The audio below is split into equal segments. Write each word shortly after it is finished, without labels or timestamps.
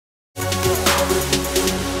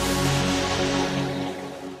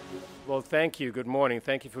Well, thank you. Good morning.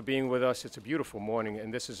 Thank you for being with us. It's a beautiful morning,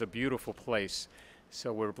 and this is a beautiful place.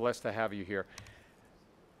 So we're blessed to have you here.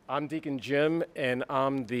 I'm Deacon Jim, and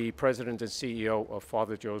I'm the president and CEO of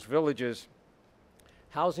Father Joe's Villages.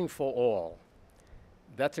 Housing for all.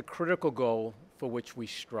 That's a critical goal for which we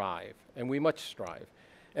strive, and we must strive.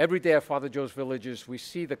 Every day at Father Joe's Villages, we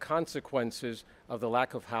see the consequences of the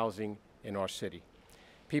lack of housing in our city.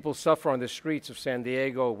 People suffer on the streets of San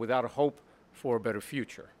Diego without a hope for a better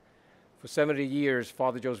future. For 70 years,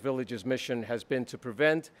 Father Joe's Village's mission has been to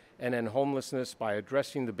prevent and end homelessness by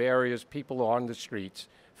addressing the barriers people on the streets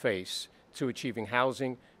face to achieving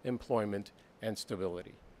housing, employment, and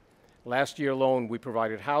stability. Last year alone, we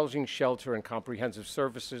provided housing, shelter, and comprehensive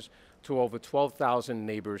services to over 12,000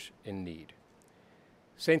 neighbors in need.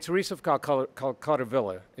 St. Teresa of Calcutta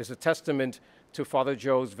Villa is a testament to Father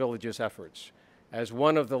Joe's Village's efforts. As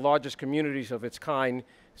one of the largest communities of its kind,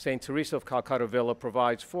 St. Teresa of Calcutta Villa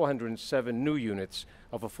provides 407 new units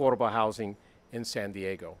of affordable housing in San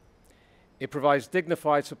Diego. It provides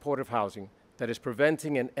dignified, supportive housing that is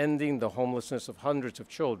preventing and ending the homelessness of hundreds of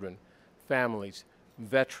children, families,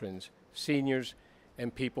 veterans, seniors,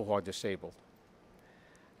 and people who are disabled.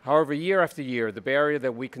 However, year after year, the barrier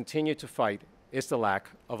that we continue to fight is the lack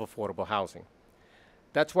of affordable housing.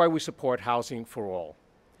 That's why we support Housing for All.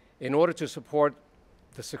 In order to support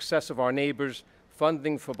the success of our neighbors,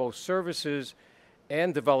 funding for both services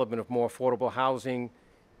and development of more affordable housing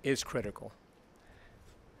is critical.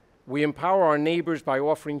 We empower our neighbors by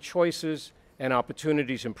offering choices and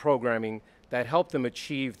opportunities in programming that help them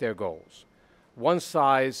achieve their goals. One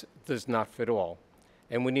size does not fit all,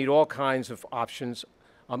 and we need all kinds of options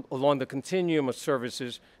along the continuum of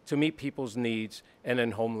services to meet people's needs and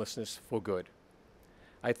end homelessness for good.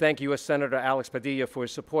 I thank U.S. Senator Alex Padilla for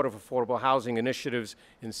his support of affordable housing initiatives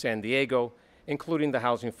in San Diego, including the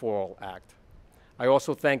Housing for All Act. I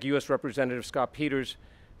also thank U.S. Representative Scott Peters,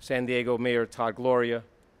 San Diego Mayor Todd Gloria,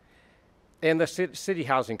 and the City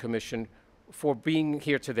Housing Commission for being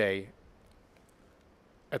here today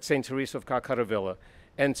at St. Teresa of Calcutta Villa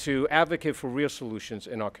and to advocate for real solutions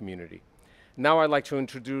in our community. Now I'd like to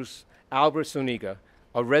introduce Albert Zuniga,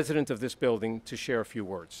 a resident of this building, to share a few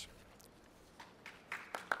words.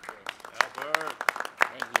 Albert.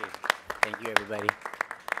 Thank you. Thank you, everybody.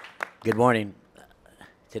 Good morning.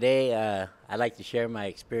 Today, I'd like to share my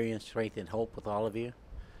experience, strength, and hope with all of you.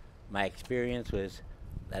 My experience was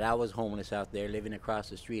that I was homeless out there, living across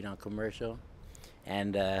the street on Commercial,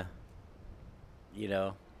 and you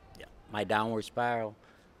know, my downward spiral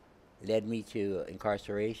led me to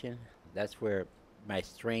incarceration. That's where my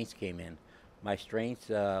strengths came in. My strengths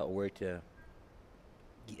were to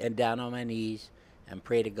get down on my knees and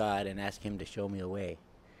pray to God and ask Him to show me a way.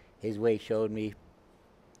 His way showed me,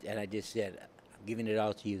 and I just said, I'm giving it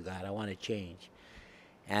all to you, God. I want to change.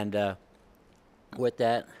 And with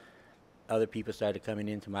that, other people started coming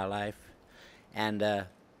into my life, and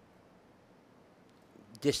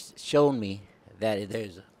just showed me that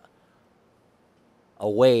there's a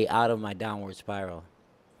way out of my downward spiral.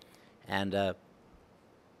 And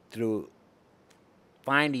through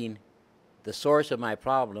finding the source of my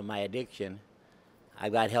problem, my addiction, I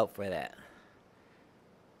got help for that.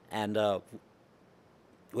 And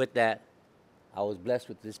with that, I was blessed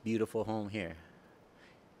with this beautiful home here.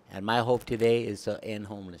 And my hope today is to end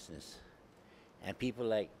homelessness. And people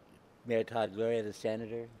like Mayor Todd Gloria, the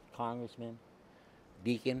senator, congressman,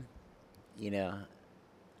 deacon, you know,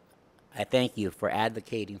 I thank you for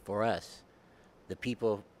advocating for us, the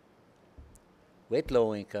people with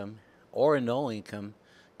low income or no income,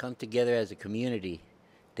 come together as a community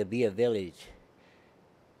to be a village,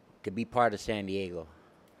 to be part of San Diego.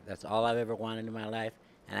 That's all I've ever wanted in my life,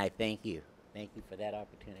 and I thank you. Thank you for that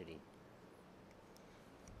opportunity.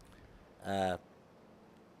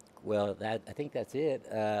 Well, I think that's it.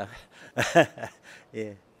 Yeah.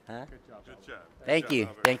 Huh? Good job. Good job. Thank you.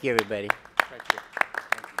 Thank you, everybody. Thank you.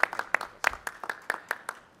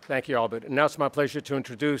 Thank you, Albert. And now it's my pleasure to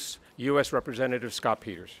introduce U.S. Representative Scott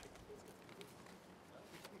Peters.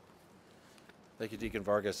 Thank you, Deacon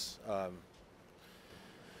Vargas.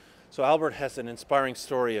 So Albert has an inspiring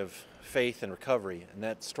story of faith and recovery, and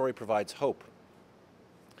that story provides hope.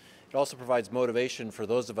 It also provides motivation for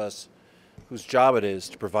those of us whose job it is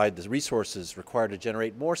to provide the resources required to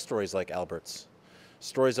generate more stories like Albert's,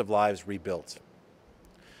 stories of lives rebuilt.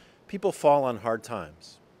 People fall on hard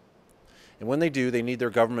times, and when they do, they need their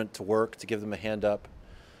government to work to give them a hand up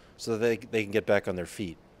so that they can get back on their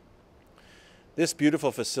feet. This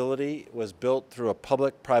beautiful facility was built through a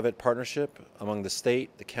public-private partnership among the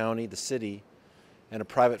state, the county, the city, and a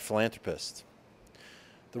private philanthropist.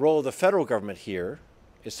 The role of the federal government here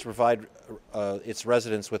is to provide its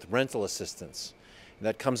residents with rental assistance. And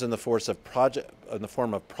that comes in the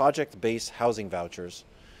form of project-based housing vouchers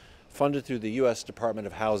funded through the U.S. Department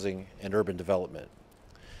of Housing and Urban Development.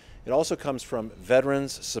 It also comes from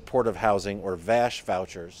Veterans Supportive Housing, or VASH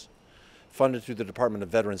vouchers, funded through the Department of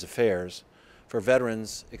Veterans Affairs for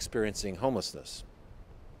veterans experiencing homelessness.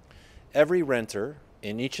 Every renter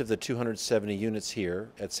in each of the 270 units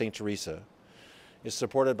here at St. Teresa is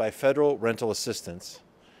supported by federal rental assistance,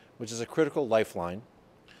 which is a critical lifeline,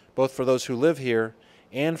 both for those who live here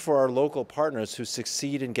and for our local partners who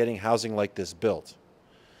succeed in getting housing like this built.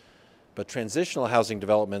 But transitional housing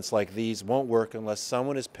developments like these won't work unless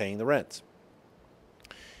someone is paying the rent.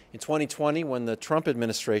 In 2020, when the Trump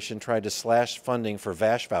administration tried to slash funding for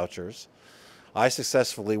VASH vouchers, I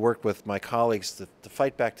successfully worked with my colleagues to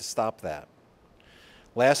fight back to stop that.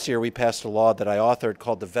 Last year, we passed a law that I authored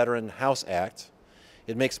called the Veteran House Act.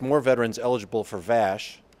 It makes more veterans eligible for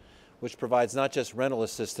VASH, which provides not just rental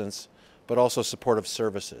assistance, but also supportive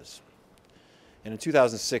services. And in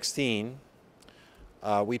 2016,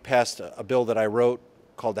 we passed a bill that I wrote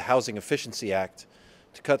called the Housing Efficiency Act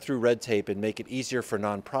to cut through red tape and make it easier for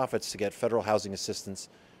nonprofits to get federal housing assistance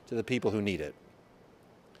to the people who need it.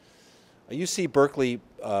 A UC Berkeley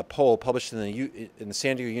poll published in the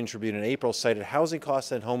San Diego Union Tribune in April cited housing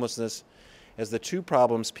costs and homelessness as the two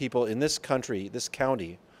problems people in this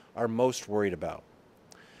county, are most worried about.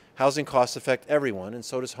 Housing costs affect everyone, and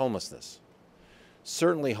so does homelessness.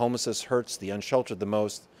 Certainly, homelessness hurts the unsheltered the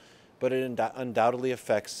most, but it undoubtedly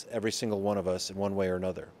affects every single one of us in one way or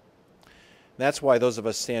another. And that's why those of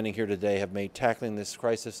us standing here today have made tackling this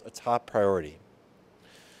crisis a top priority.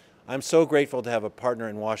 I'm so grateful to have a partner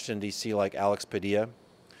in Washington, D.C. like Alex Padilla,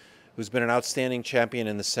 who's been an outstanding champion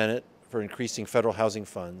in the Senate for increasing federal housing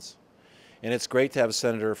funds. And it's great to have a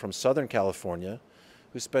senator from Southern California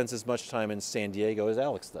who spends as much time in San Diego as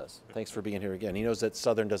Alex does. Thanks for being here again. He knows that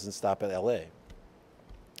Southern doesn't stop at L.A.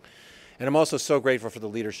 And I'm also so grateful for the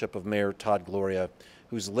leadership of Mayor Todd Gloria,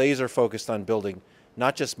 who's laser focused on building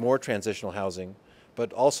not just more transitional housing,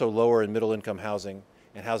 but also lower and middle income housing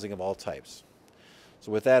and housing of all types.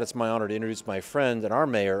 So with that, it's my honor to introduce my friend and our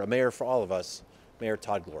mayor, a mayor for all of us, Mayor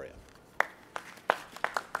Todd Gloria.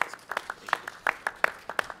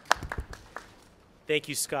 Thank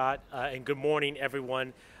you, Scott, and good morning,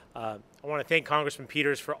 everyone. I want to thank Congressman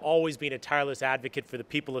Peters for always being a tireless advocate for the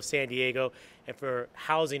people of San Diego and for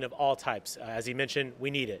housing of all types. As he mentioned, we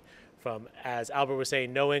need it. From, as Albert was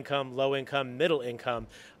saying, no income, low income, middle income.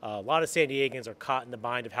 A lot of San Diegans are caught in the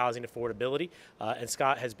bind of housing affordability, and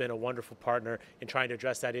Scott has been a wonderful partner in trying to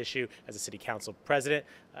address that issue as a city council president,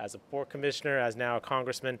 as a port commissioner, as now a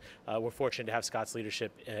congressman. We're fortunate to have Scott's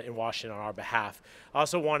leadership in Washington on our behalf. I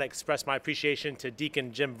also want to express my appreciation to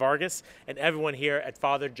Deacon Jim Vargas and everyone here at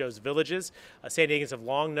Father Joe's Villages. San Diegans have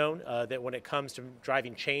long known that when it comes to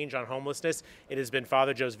driving change on homelessness, it has been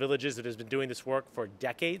Father Joe's Villages that has been doing this work for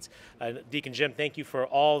decades. Deacon Jim, thank you for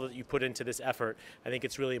all that you put into this effort. I think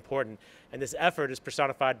it's really important. And this effort is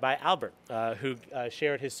personified by Albert, who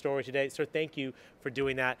shared his story today. So thank you for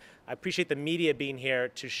doing that. I appreciate the media being here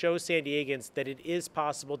to show San Diegans that it is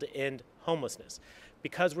possible to end homelessness.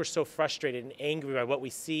 Because we're so frustrated and angry by what we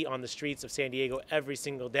see on the streets of San Diego every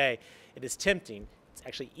single day, it is tempting. It's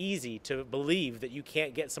actually easy to believe that you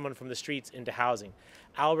can't get someone from the streets into housing.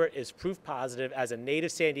 Albert is proof positive as a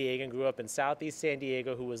native San Diegan, grew up in Southeast San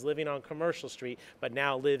Diego, who was living on Commercial Street, but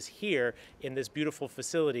now lives here in this beautiful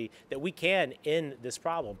facility, that we can end this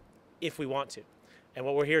problem if we want to. And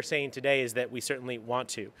what we're here saying today is that we certainly want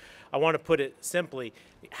to. I want to put it simply,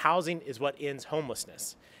 housing is what ends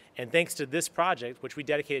homelessness. And thanks to this project, which we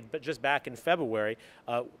dedicated just back in February,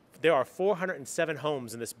 there are 407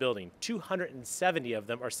 homes in this building. 270 of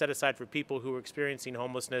them are set aside for people who are experiencing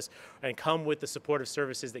homelessness and come with the supportive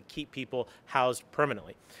services that keep people housed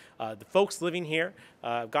permanently. The folks living here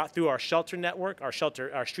got through our shelter network, our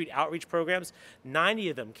street outreach programs. 90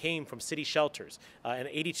 of them came from city shelters, and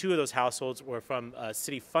 82 of those households were from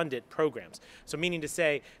city-funded programs. So meaning to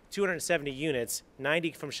say, 270 units,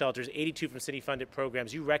 90 from shelters, 82 from city-funded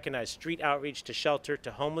programs. You recognize street outreach to shelter,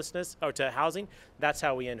 to homelessness, or to housing. That's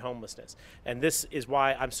how we end homelessness. And this is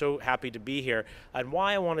why I'm so happy to be here, and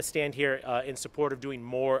why I want to stand here in support of doing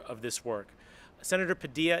more of this work. Senator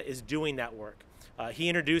Padilla is doing that work. He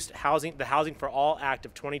introduced the Housing for All Act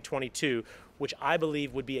of 2022, which I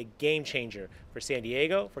believe would be a game changer for San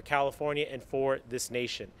Diego, for California, and for this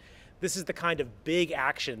nation. This is the kind of big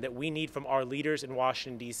action that we need from our leaders in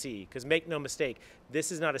Washington, D.C. Because make no mistake,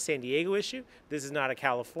 this is not a San Diego issue. This is not a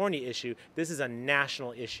California issue. This is a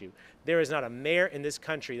national issue. There is not a mayor in this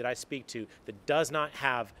country that I speak to that does not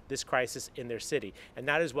have this crisis in their city. And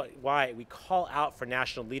that is why we call out for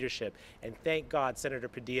national leadership. And thank God Senator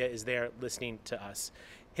Padilla is there listening to us.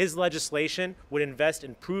 His legislation would invest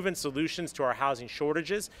in proven solutions to our housing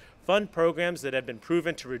shortages, fund programs that have been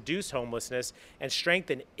proven to reduce homelessness, and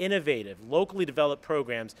strengthen innovative, locally developed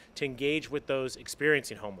programs to engage with those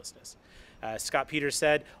experiencing homelessness. Scott Peters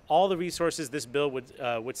said all the resources this bill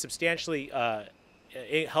would substantially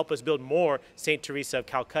help us build more St. Teresa of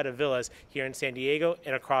Calcutta villas here in San Diego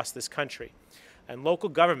and across this country. And local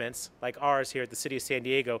governments, like ours here at the City of San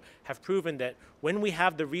Diego, have proven that when we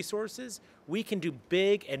have the resources, we can do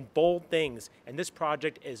big and bold things, and this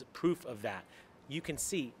project is proof of that. You can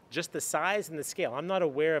see just the size and the scale. I'm not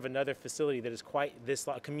aware of another facility that is quite this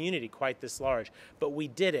community quite this large, but we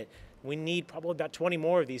did it. We need probably about 20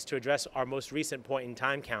 more of these to address our most recent point in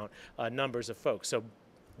time count numbers of folks. So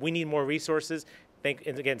we need more resources.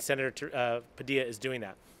 And again, Senator Padilla is doing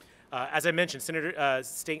that. As I mentioned,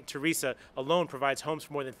 St. Teresa alone provides homes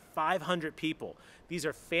for more than 500 people. These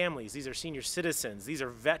are families, these are senior citizens, these are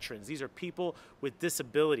veterans, these are people with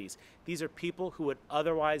disabilities. These are people who would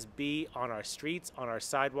otherwise be on our streets, on our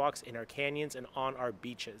sidewalks, in our canyons, and on our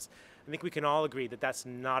beaches. I think we can all agree that that's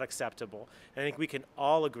not acceptable. And I think we can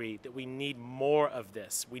all agree that we need more of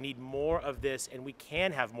this. We need more of this, and we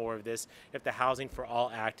can have more of this if the Housing for All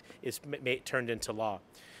Act is turned into law.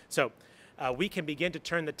 So we can begin to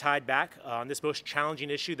turn the tide back on this most challenging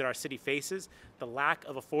issue that our city faces, the lack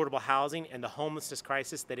of affordable housing and the homelessness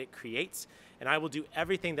crisis that it creates. And I will do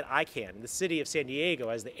everything that I can. And the city of San Diego,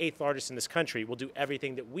 as the 8th largest in this country, will do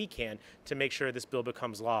everything that we can to make sure this bill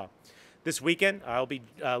becomes law. This weekend, I'll be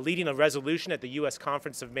leading a resolution at the U.S.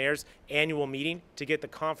 Conference of Mayors annual meeting to get the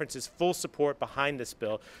conference's full support behind this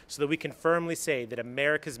bill so that we can firmly say that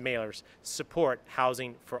America's mayors support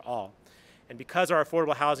housing for all. And because our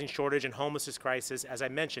affordable housing shortage and homelessness crisis, as I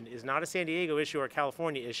mentioned, is not a San Diego issue or a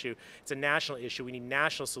California issue, it's a national issue. We need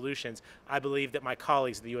national solutions. I believe that my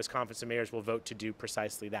colleagues at the U.S. Conference of Mayors will vote to do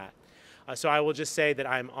precisely that. So I will just say that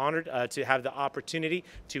I'm honored to have the opportunity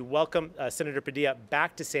to welcome Senator Padilla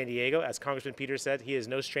back to San Diego. As Congressman Peters said, he is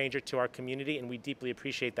no stranger to our community, and we deeply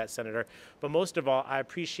appreciate that, Senator. But most of all, I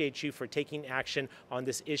appreciate you for taking action on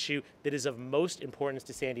this issue that is of most importance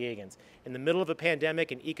to San Diegans. In the middle of a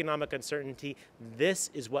pandemic and economic uncertainty,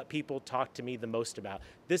 this is what people talk to me the most about.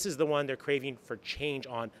 This is the one they're craving for change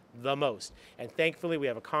on the most. And thankfully, we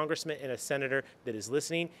have a congressman and a senator that is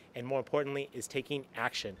listening and, more importantly, is taking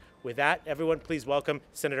action. With that, everyone, please welcome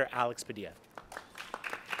Senator Alex Padilla.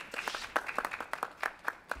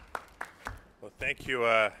 Well, thank you,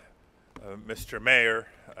 Mr. Mayor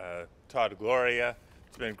Todd Gloria.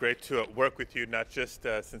 It's been great to work with you, not just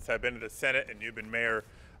since I've been in the Senate and you've been mayor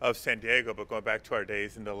of San Diego, but going back to our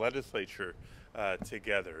days in the legislature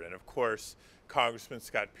together. And of course, Congressman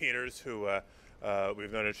Scott Peters, who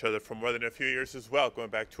we've known each other for more than a few years as well, going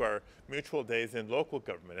back to our mutual days in local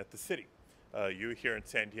government at the city. You here in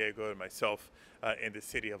San Diego and myself in the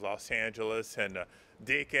city of Los Angeles, and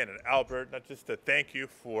Deacon and Albert, not just to thank you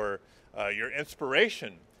for your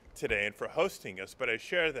inspiration today and for hosting us, but I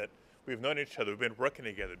share that we've known each other, we've been working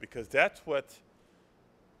together, because that's what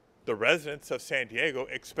the residents of San Diego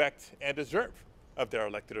expect and deserve of their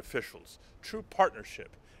elected officials. True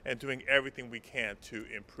partnership and doing everything we can to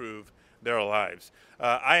improve their lives.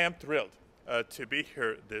 I am thrilled to be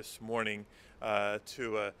here this morning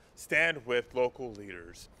to stand with local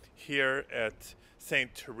leaders here at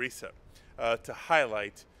St. Teresa to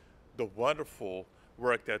highlight the wonderful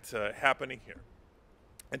work that's happening here.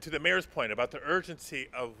 And to the mayor's point about the urgency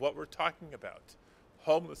of what we're talking about,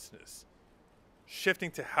 homelessness, shifting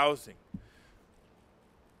to housing.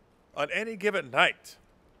 On any given night,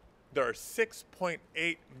 there are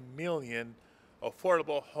 6.8 million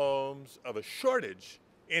affordable homes of a shortage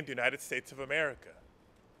in the United States of America.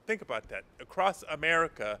 Think about that. Across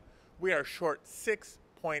America, we are short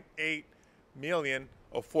 6.8 million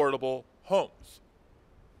affordable homes.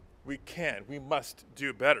 We must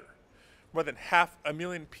do better. More than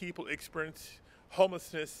 500,000 people experience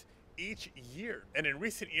homelessness each year. And in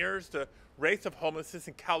recent years, the rates of homelessness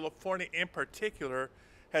in California in particular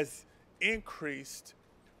has increased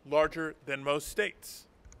larger than most states.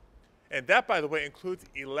 And that, by the way, includes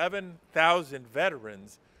 11,000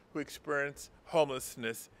 veterans who experience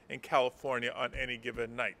homelessness in California on any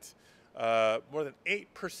given night. More than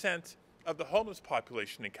 8% of the homeless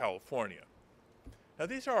population in California. Now,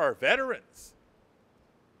 these are our veterans,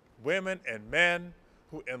 women and men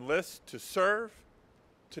who enlist to serve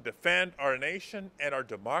to defend our nation and our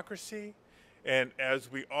democracy, and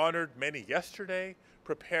as we honored many yesterday,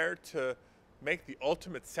 prepared to make the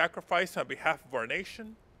ultimate sacrifice on behalf of our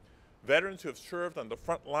nation. Veterans who have served on the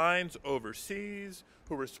front lines overseas,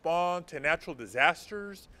 who respond to natural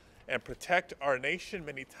disasters and protect our nation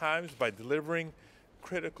many times by delivering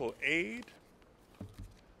critical aid,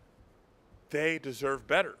 they deserve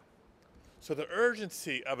better. So the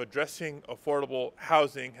urgency of addressing affordable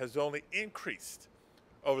housing has only increased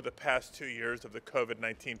over the past 2 years of the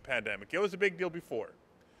COVID-19 pandemic. It was a big deal before,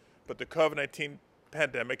 but the COVID-19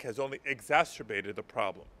 pandemic has only exacerbated the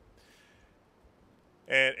problem.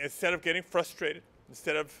 And instead of getting frustrated,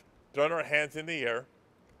 instead of throwing our hands in the air,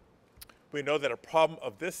 we know that a problem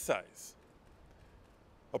of this size,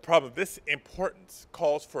 a problem of this importance,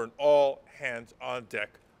 calls for an all-hands-on-deck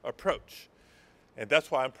approach. And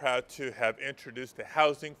that's why I'm proud to have introduced the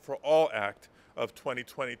Housing for All Act of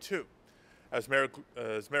 2022. As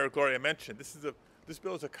Mayor Gloria mentioned, this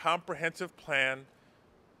bill is a comprehensive plan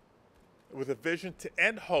with a vision to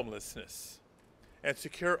end homelessness and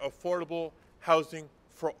secure affordable housing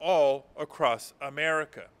for all across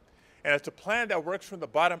America. And it's a plan that works from the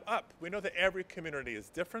bottom up. We know that every community is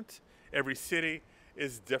different, every city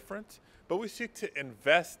is different, but we seek to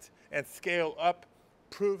invest and scale up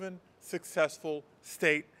proven, successful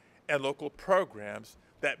state and local programs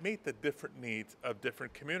that meet the different needs of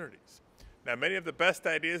different communities. Now, many of the best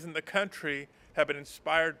ideas in the country have been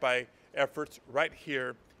inspired by efforts right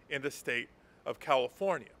here in the state of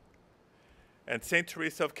California. And St.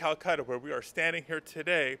 Teresa of Calcutta, where we are standing here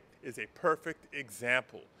today, is a perfect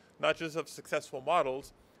example, not just of successful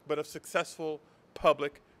models, but of successful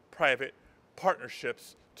public-private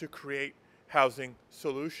partnerships to create housing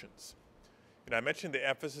solutions. And I mentioned the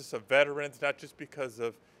emphasis of veterans, not just because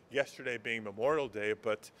of yesterday being Memorial Day,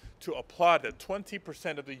 but to applaud that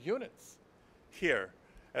 20% of the units here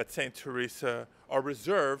at St. Teresa are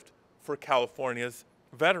reserved for California's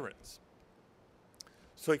veterans.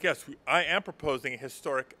 So yes, I am proposing a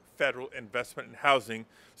historic federal investment in housing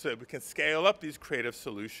so that we can scale up these creative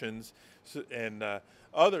solutions and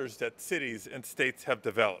others that cities and states have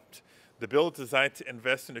developed. The bill is designed to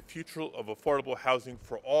invest in a future of affordable housing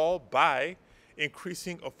for all by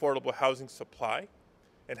increasing affordable housing supply.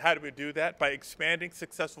 And how do we do that? By expanding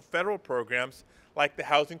successful federal programs like the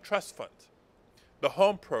Housing Trust Fund, the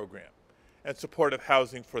Home Program, and supportive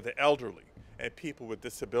housing for the elderly and people with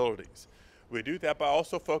disabilities. We do that by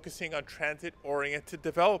also focusing on transit-oriented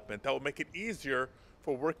development that will make it easier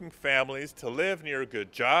for working families to live near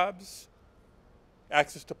good jobs,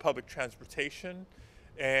 access to public transportation,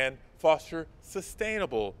 and foster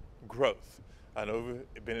sustainable growth. I know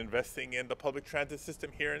we've been investing in the public transit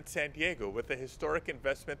system here in San Diego with a historic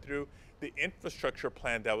investment through the infrastructure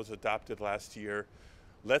plan that was adopted last year.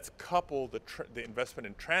 Let's couple the investment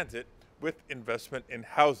in transit with investment in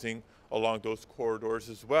housing along those corridors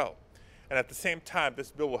as well. And at the same time,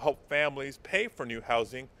 this bill will help families pay for new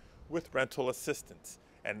housing with rental assistance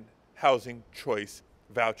and housing choice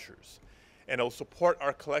vouchers. And it will support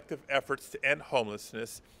our collective efforts to end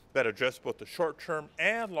homelessness that address both the short-term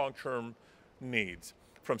and long-term needs,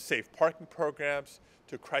 from safe parking programs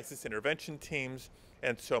to crisis intervention teams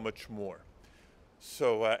and so much more.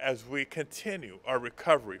 So as we continue our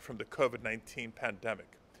recovery from the COVID-19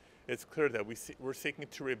 pandemic, it's clear that we're seeking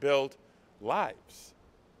to rebuild lives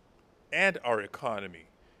and our economy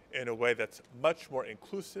in a way that's much more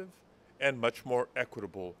inclusive and much more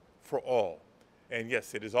equitable for all. And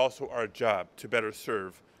yes, it is also our job to better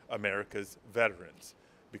serve America's veterans,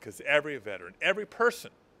 because every veteran, every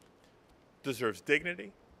person deserves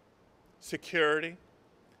dignity, security,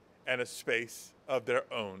 and a space of their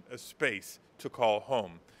own, a space to call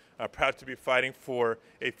home. I'm proud to be fighting for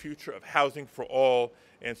a future of housing for all,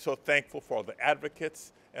 and so thankful for all the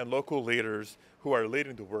advocates and local leaders who are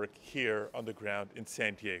leading the work here on the ground in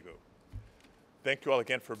San Diego. Thank you all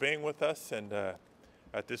again for being with us, and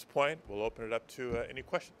at this point, we'll open it up to any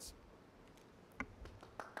questions.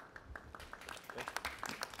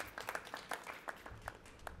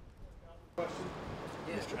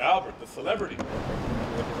 Mr. Albert, the celebrity.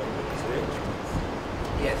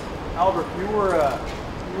 Yes. Albert, you were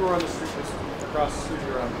on the street across the street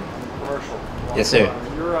here on Commercial. Yes, sir.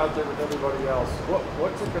 You're out there with everybody else.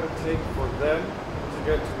 What's it going to take for them to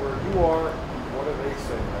get to where you are? What are they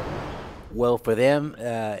saying right now? Well, for them,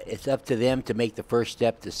 it's up to them to make the first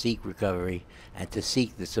step to seek recovery and to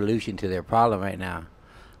seek the solution to their problem right now.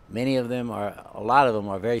 A lot of them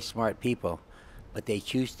are very smart people, but they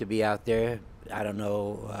choose to be out there, I don't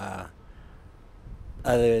know,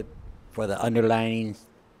 for the underlining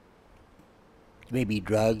maybe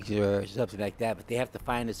drugs or something like that, but they have to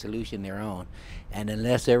find a solution their own. And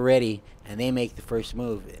unless they're ready and they make the first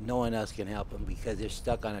move, no one else can help them because they're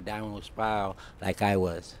stuck on a downward spiral like I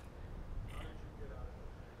was.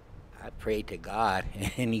 I prayed to God,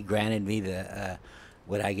 and He granted me the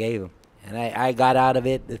what I gave Him. And I got out of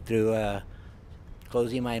it through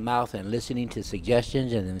closing my mouth and listening to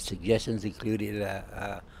suggestions, and the suggestions included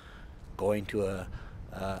going to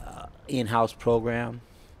a in-house program.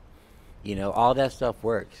 You know, all that stuff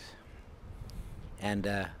works. And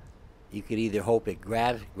you could either hope it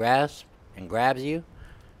grabs you,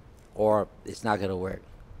 or it's not going to work.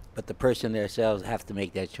 But the person themselves have to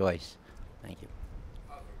make that choice. Thank you.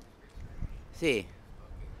 Sí.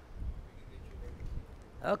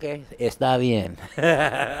 Okay, está bien.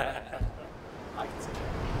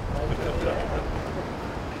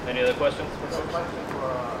 Any other questions? So, question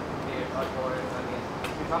for Mayor Todd Gloria. I mean,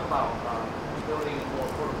 we talk about building more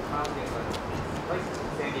affordable housing, but places in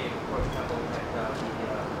San Diego, for example, at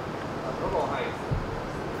the Global Heights,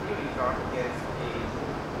 communities are up against a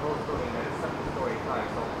growth building that is 7-story high.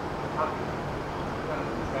 So, how do you kind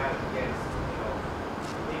of do that against, you know,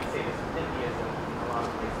 you can say this NIMBYism in a lot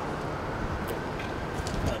of places?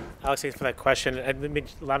 Alex, thanks for that question. And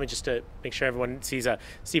allow me just to make sure everyone sees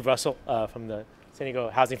Steve Russell from the San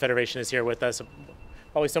Diego Housing Federation is here with us.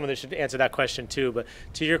 Probably someone that should answer that question too. But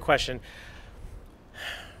to your question,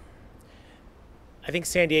 I think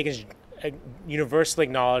San Diegans universally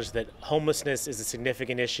acknowledge that homelessness is a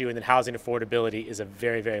significant issue and that housing affordability is a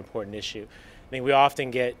very, very important issue. I think we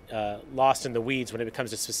often get lost in the weeds when it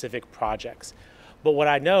comes to specific projects. But what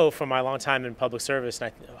I know from my long time in public service,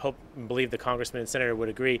 and I hope and believe the congressman and senator would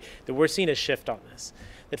agree, that we're seeing a shift on this.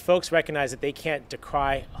 That folks recognize that they can't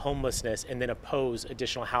decry homelessness and then oppose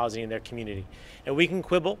additional housing in their community. And we can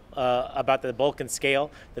quibble about the bulk and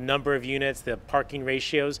scale, the number of units, the parking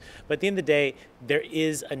ratios, but at the end of the day, there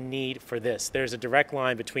is a need for this. There's a direct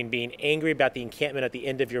line between being angry about the encampment at the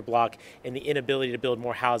end of your block and the inability to build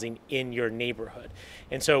more housing in your neighborhood.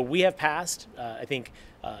 And so we have passed, I think,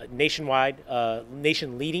 nationwide,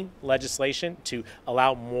 nation-leading legislation to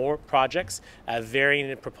allow more projects,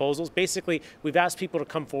 varying proposals. Basically, we've asked people to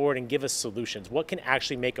come forward and give us solutions. What can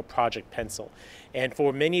actually make a project pencil? And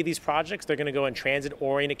for many of these projects, they're going to go in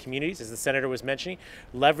transit-oriented communities, as the senator was mentioning,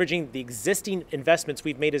 leveraging the existing investments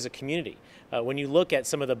we've made as a community. When you look at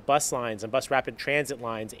some of the bus lines and bus rapid transit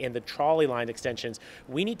lines and the trolley line extensions,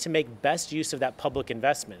 we need to make best use of that public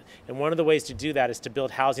investment. And one of the ways to do that is to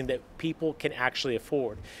build housing that people can actually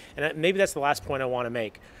afford. And maybe that's the last point I want to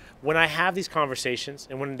make. When I have these conversations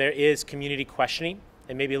and when there is community questioning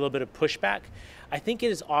and maybe a little bit of pushback, I think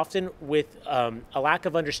it is often with a lack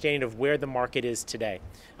of understanding of where the market is today.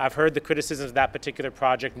 I've heard the criticisms of that particular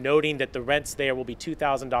project, noting that the rents there will be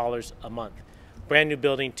 $2,000 a month. Brand new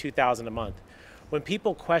building, $2,000 a month. When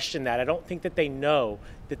people question that, I don't think that they know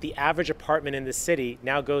that the average apartment in the city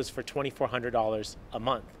now goes for $2,400 a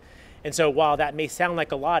month. And so while that may sound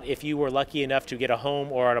like a lot if you were lucky enough to get a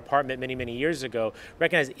home or an apartment many, many years ago,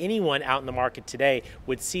 recognize anyone out in the market today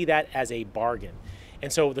would see that as a bargain.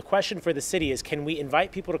 And so the question for the city is, can we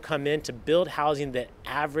invite people to come in to build housing that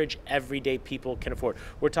average everyday people can afford?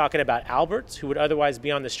 We're talking about Alberts who would otherwise be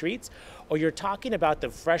on the streets, or you're talking about the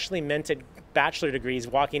freshly minted bachelor degrees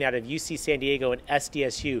walking out of UC San Diego and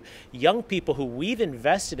SDSU, young people who we've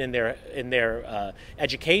invested in their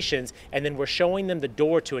educations, and then we're showing them the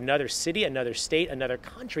door to another city, another state, another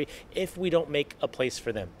country if we don't make a place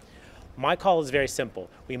for them. My call is very simple.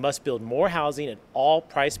 We must build more housing at all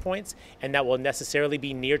price points, and that will necessarily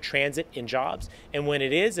be near transit in jobs. And when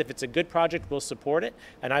it is, if it's a good project, we'll support it.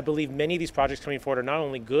 And I believe many of these projects coming forward are not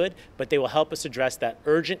only good, but they will help us address that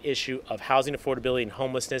urgent issue of housing affordability and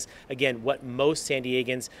homelessness. Again, what most San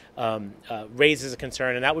Diegans raise as a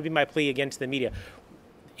concern. And that would be my plea again to the media.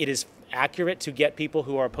 It is accurate to get people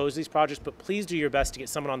who are opposed to these projects, but please do your best to get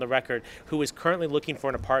someone on the record who is currently looking for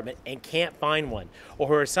an apartment and can't find one, or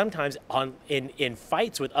who are sometimes in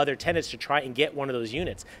fights with other tenants to try and get one of those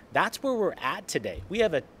units. That's where we're at today. We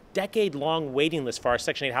have a decade-long waiting list for our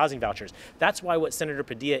Section 8 housing vouchers. That's why what Senator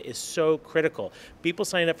Padilla is so critical. People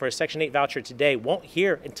signing up for a Section 8 voucher today won't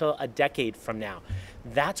hear until a decade from now.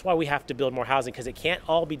 That's why we have to build more housing, because it can't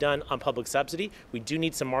all be done on public subsidy. We do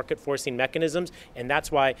need some market forcing mechanisms, and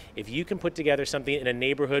that's why if you can put together something in a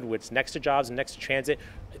neighborhood which is next to jobs and next to transit,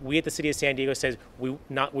 we at the City of San Diego says we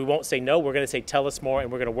won't say no, we're going to say tell us more,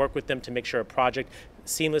 and we're going to work with them to make sure a project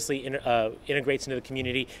seamlessly integrates into the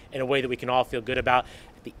community in a way that we can all feel good about.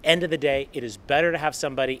 At the end of the day, it is better to have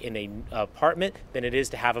somebody in an apartment than it is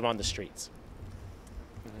to have them on the streets.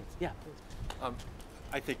 Yeah.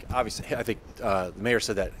 I think, obviously, the mayor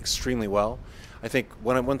said that extremely well. I think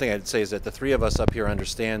one thing I'd say is that the three of us up here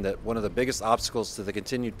understand that one of the biggest obstacles to the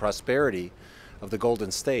continued prosperity of the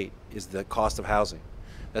Golden State is the cost of housing.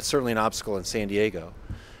 That's certainly an obstacle in San Diego.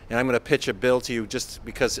 And I'm going to pitch a bill to you just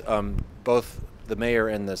because both the mayor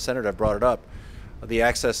and the senator have brought it up. The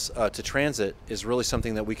access to transit is really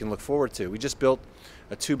something that we can look forward to. We just built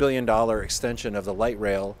a $2 billion extension of the light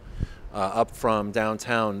rail up from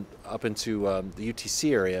downtown up into the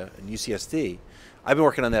UTC area and UCSD. I've been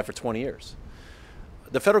working on that for 20 years.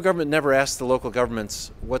 The federal government never asked the local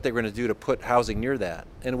governments what they were going to do to put housing near that,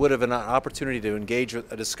 and it would have an opportunity to engage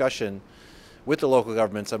with a discussion with the local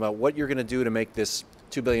governments about what you're going to do to make this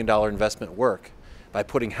 $2 billion investment work by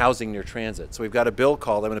putting housing near transit. So we've got a bill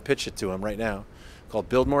called, I'm going to pitch it to them right now, called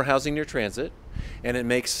Build More Housing Near Transit, and it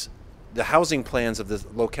makes the housing plans of the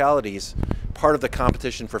localities part of the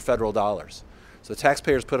competition for federal dollars. So the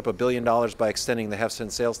taxpayers put up $1 billion by extending the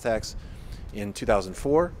half-cent sales tax in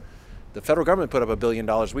 2004. The federal government put up $1 billion.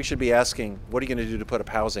 We should be asking, what are you going to do to put up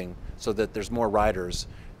housing so that there's more riders,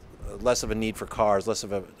 less of a need for cars, less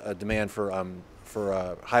of a demand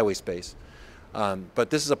for highway space. But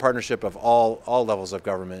this is a partnership of all levels of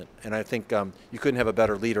government, and I think you couldn't have a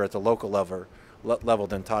better leader at the local level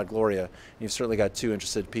than Todd Gloria. And you've certainly got two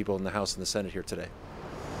interested people in the House and the Senate here today.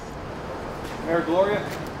 Mayor Gloria,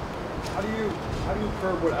 how do you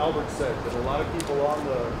curb what Albert said, that a lot of people on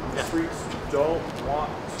the streets don't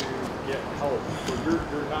want to get help? So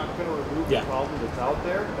you're not going to remove the problem that's out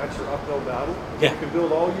there. That's your uphill battle. You can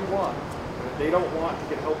build all you want, but if they don't want to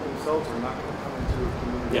get help themselves, they're not going to come into a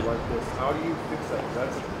community like this. How do you fix that?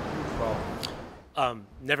 That's a huge problem.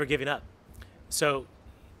 Never giving up. So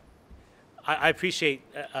I appreciate,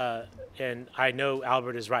 and I know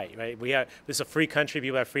Albert is right. This is a free country.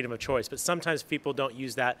 People have freedom of choice, but sometimes people don't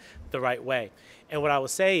use that the right way. And what I will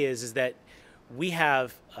say is that we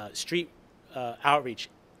have street outreach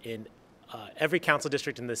in every council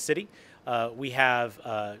district in the city. We have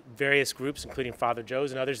various groups, including Father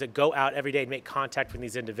Joe's and others, that go out every day and make contact with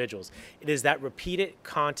these individuals. It is that repeated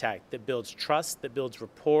contact that builds trust, that builds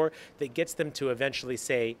rapport, that gets them to eventually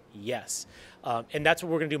say yes. And that's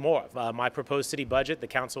what we're going to do more of. My proposed city budget, the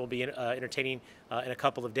council will be entertaining in a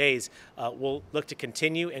couple of days, will look to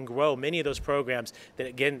continue and grow many of those programs that,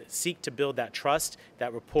 again, seek to build that trust,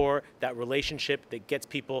 that rapport, that relationship that gets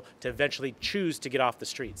people to eventually choose to get off the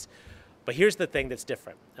streets. But here's the thing that's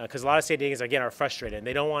different, because a lot of San Diegans, again, are frustrated, and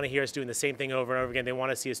they don't want to hear us doing the same thing over and over again. They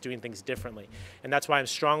want to see us doing things differently. And that's why I'm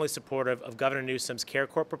strongly supportive of Governor Newsom's Care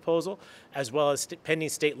Court proposal, as well as pending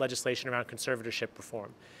state legislation around conservatorship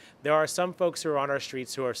reform. There are some folks who are on our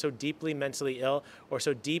streets who are so deeply mentally ill or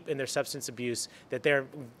so deep in their substance abuse that it's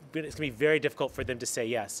going to be very difficult for them to say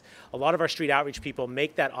yes. A lot of our street outreach people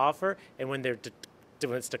make that offer, and when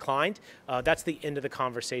it's declined, that's the end of the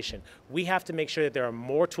conversation. We have to make sure that there are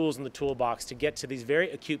more tools in the toolbox to get to these very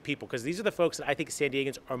acute people, because these are the folks that I think San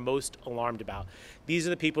Diegans are most alarmed about. These are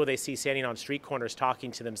the people they see standing on street corners talking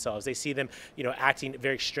to themselves. They see them, acting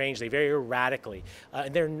very strangely, very erratically,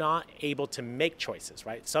 and they're not able to make choices,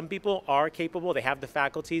 right? Some people are capable, they have the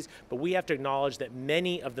faculties, but we have to acknowledge that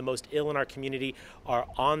many of the most ill in our community are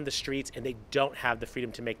on the streets and they don't have the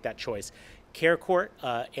freedom to make that choice. Care Court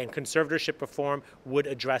and conservatorship reform would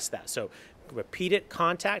address that. So repeated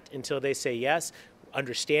contact until they say yes,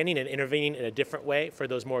 understanding and intervening in a different way for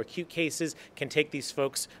those more acute cases can take these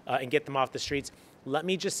folks and get them off the streets. Let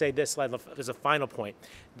me just say this as a final point.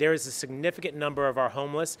 There is a significant number of our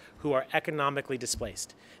homeless who are economically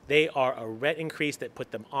displaced. They are a rent increase that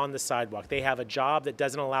put them on the sidewalk. They have a job that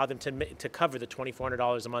doesn't allow them to cover the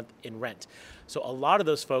 $2,400 a month in rent. So a lot of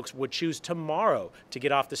those folks would choose tomorrow to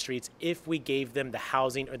get off the streets if we gave them the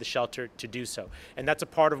housing or the shelter to do so. And that's a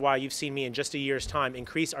part of why you've seen me in just a year's time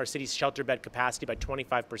increase our city's shelter bed capacity by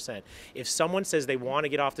 25%. If someone says they want to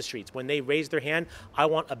get off the streets, when they raise their hand, I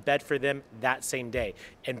want a bed for them that same day.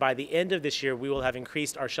 And by the end of this year, we will have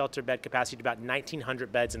increased our shelter bed capacity to about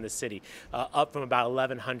 1,900 beds in the city, up from about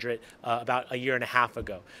 1,100 about a year and a half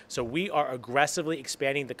ago. So we are aggressively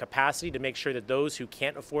expanding the capacity to make sure that those who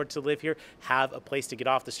can't afford to live here have a place to get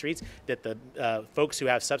off the streets, that the folks who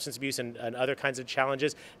have substance abuse and other kinds of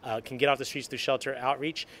challenges can get off the streets through shelter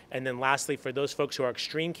outreach. And then lastly, for those folks who are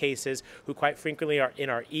extreme cases, who quite frequently are in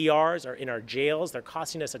our ERs or in our jails, they're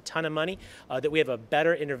costing us a ton of money, that we have a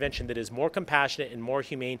better intervention that is more compassionate and more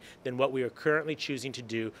humane than what we are currently choosing to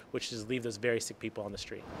do, which is leave those very sick people on the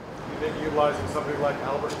street. Do you think utilizing somebody like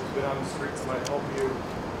Albert who's been on the streets might help you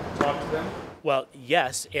talk to them? Well,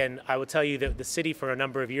 yes, and I will tell you that the city for a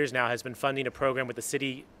number of years now has been funding a program with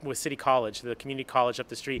City College, the community college up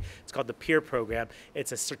the street. It's called the PEER program.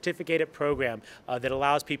 It's a certificated program that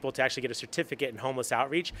allows people to actually get a certificate in homeless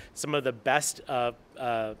outreach. Some of the best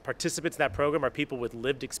participants in that program are people with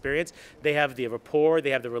lived experience. They have the rapport,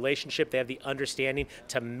 they have the relationship, they have the understanding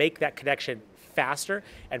to make that connection faster,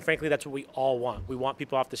 and frankly, that's what we all want. We want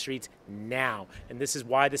people off the streets now, and this is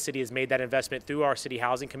why the city has made that investment through our City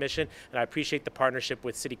Housing Commission, and I appreciate the partnership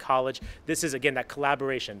with City College. This is, again, that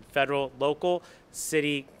collaboration, federal, local,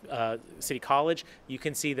 city college. You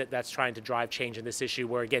can see that that's trying to drive change in this issue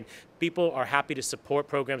where, again, people are happy to support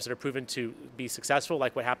programs that are proven to be successful,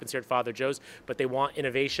 like what happens here at Father Joe's, but they want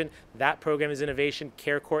innovation. That program is innovation,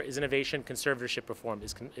 Care Court is innovation, conservatorship reform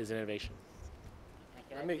is innovation.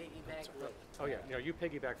 Can I piggyback with- Oh yeah, you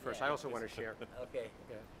piggyback first. Yeah. I also want to share. Okay.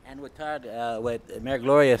 And with Todd, what Mayor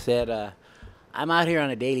Gloria said, I'm out here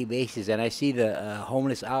on a daily basis, and I see the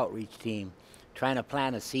homeless outreach team trying to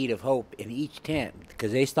plant a seed of hope in each tent,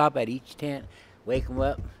 because they stop at each tent, wake them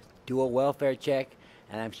up, do a welfare check,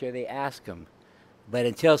 and I'm sure they ask them. But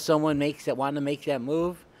until someone want to make that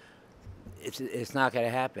move, it's not going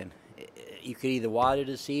to happen. You could either water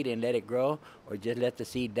the seed and let it grow, or just let the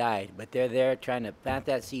seed die. But they're there trying to plant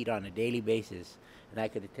that seed on a daily basis, and I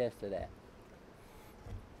could attest to that.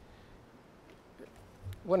 I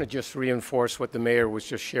want to just reinforce what the mayor was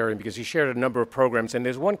just sharing, because he shared a number of programs, and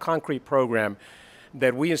there's one concrete program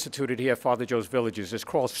that we instituted here at Father Joe's Villages. It's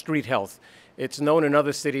called Street Health. It's known in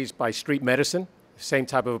other cities by street medicine. Same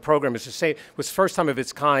type of a program. It's the same. It was the first time of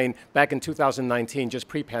its kind back in 2019, just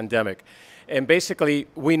pre-pandemic. And basically,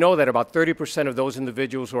 we know that about 30% of those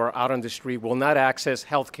individuals who are out on the street will not access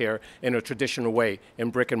health care in a traditional way, in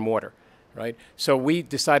brick and mortar, right? So we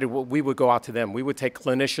decided we would go out to them. We would take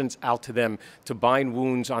clinicians out to them to bind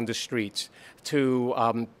wounds on the streets,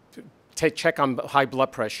 to check on high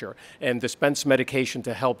blood pressure and dispense medication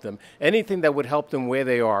to help them. Anything that would help them where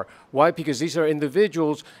they are. Why? Because these are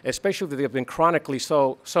individuals, especially if they've been chronically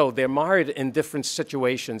so they're mired in different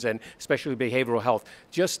situations, and especially behavioral health.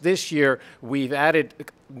 Just this year, we've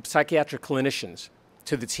added psychiatric clinicians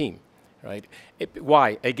to the team. Right?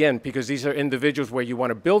 Why? Again, because these are individuals where you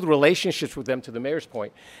want to build relationships with them, to the mayor's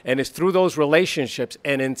point, and it's through those relationships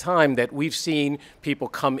and in time that we've seen people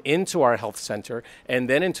come into our health center and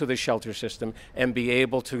then into the shelter system and be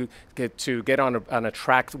able to get on a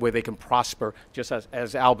track where they can prosper, just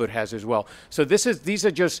as Albert has as well. So these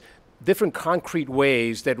are just different concrete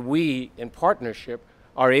ways that we, in partnership,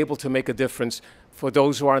 are able to make a difference for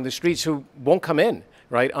those who are on the streets who won't come in,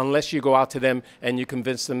 right, unless you go out to them and you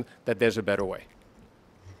convince them that there's a better way.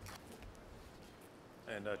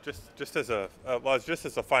 And just as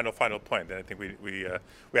a final point, then I think we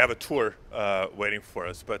have a tour waiting for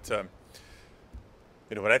us. But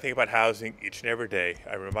when I think about housing each and every day,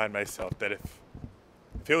 I remind myself that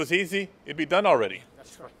if it was easy, it'd be done already.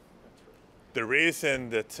 That's right. The reason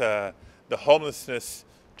that the homelessness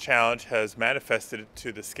challenge has manifested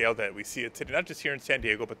to the scale that we see it today, not just here in San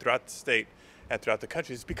Diego, but throughout the state and throughout the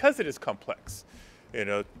country, is because it is complex.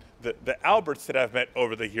 The Alberts that I've met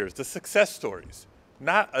over the years, the success stories,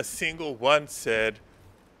 not a single one said,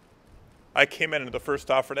 I came in at the first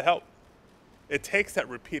offer to help. It takes that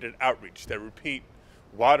repeated outreach, that repeat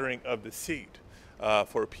watering of the seed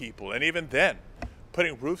for people. And even then,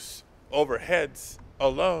 putting roofs over heads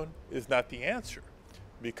alone is not the answer,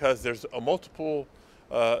 because there's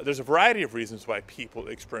a variety of reasons why people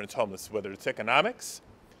experience homelessness, whether it's economics,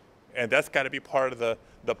 and that's got to be part of the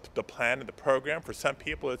plan and the program. For some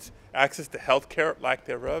people, it's access to health care, lack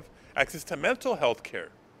thereof, access to mental health care,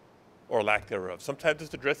 or lack thereof. Sometimes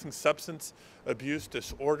it's addressing substance abuse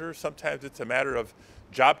disorder. Sometimes it's a matter of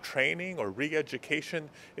job training or re-education.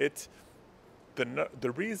 It's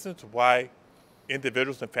the reasons why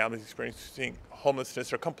individuals and families experiencing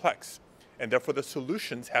homelessness are complex, and therefore the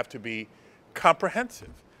solutions have to be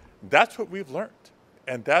comprehensive. That's what we've learned,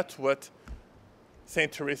 and that's what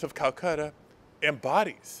St. Teresa of Calcutta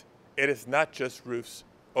embodies. It is not just roofs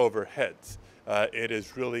over heads. It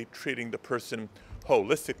is really treating the person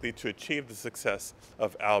holistically to achieve the success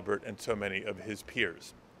of Albert and so many of his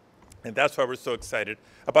peers. And that's why we're so excited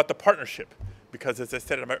about the partnership, because as I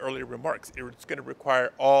said in my earlier remarks, it's going to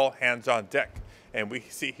require all hands on deck. And we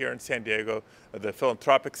see here in San Diego, the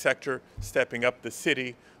philanthropic sector stepping up, the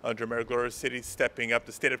city under Mayor Gloria's city stepping up,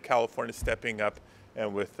 the state of California stepping up,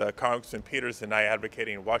 and with Congressman Peters and I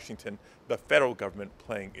advocating in Washington, the federal government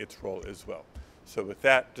playing its role as well. So with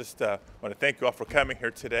that, just want to thank you all for coming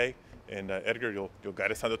here today. And Edgar, you'll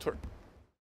guide us on the tour.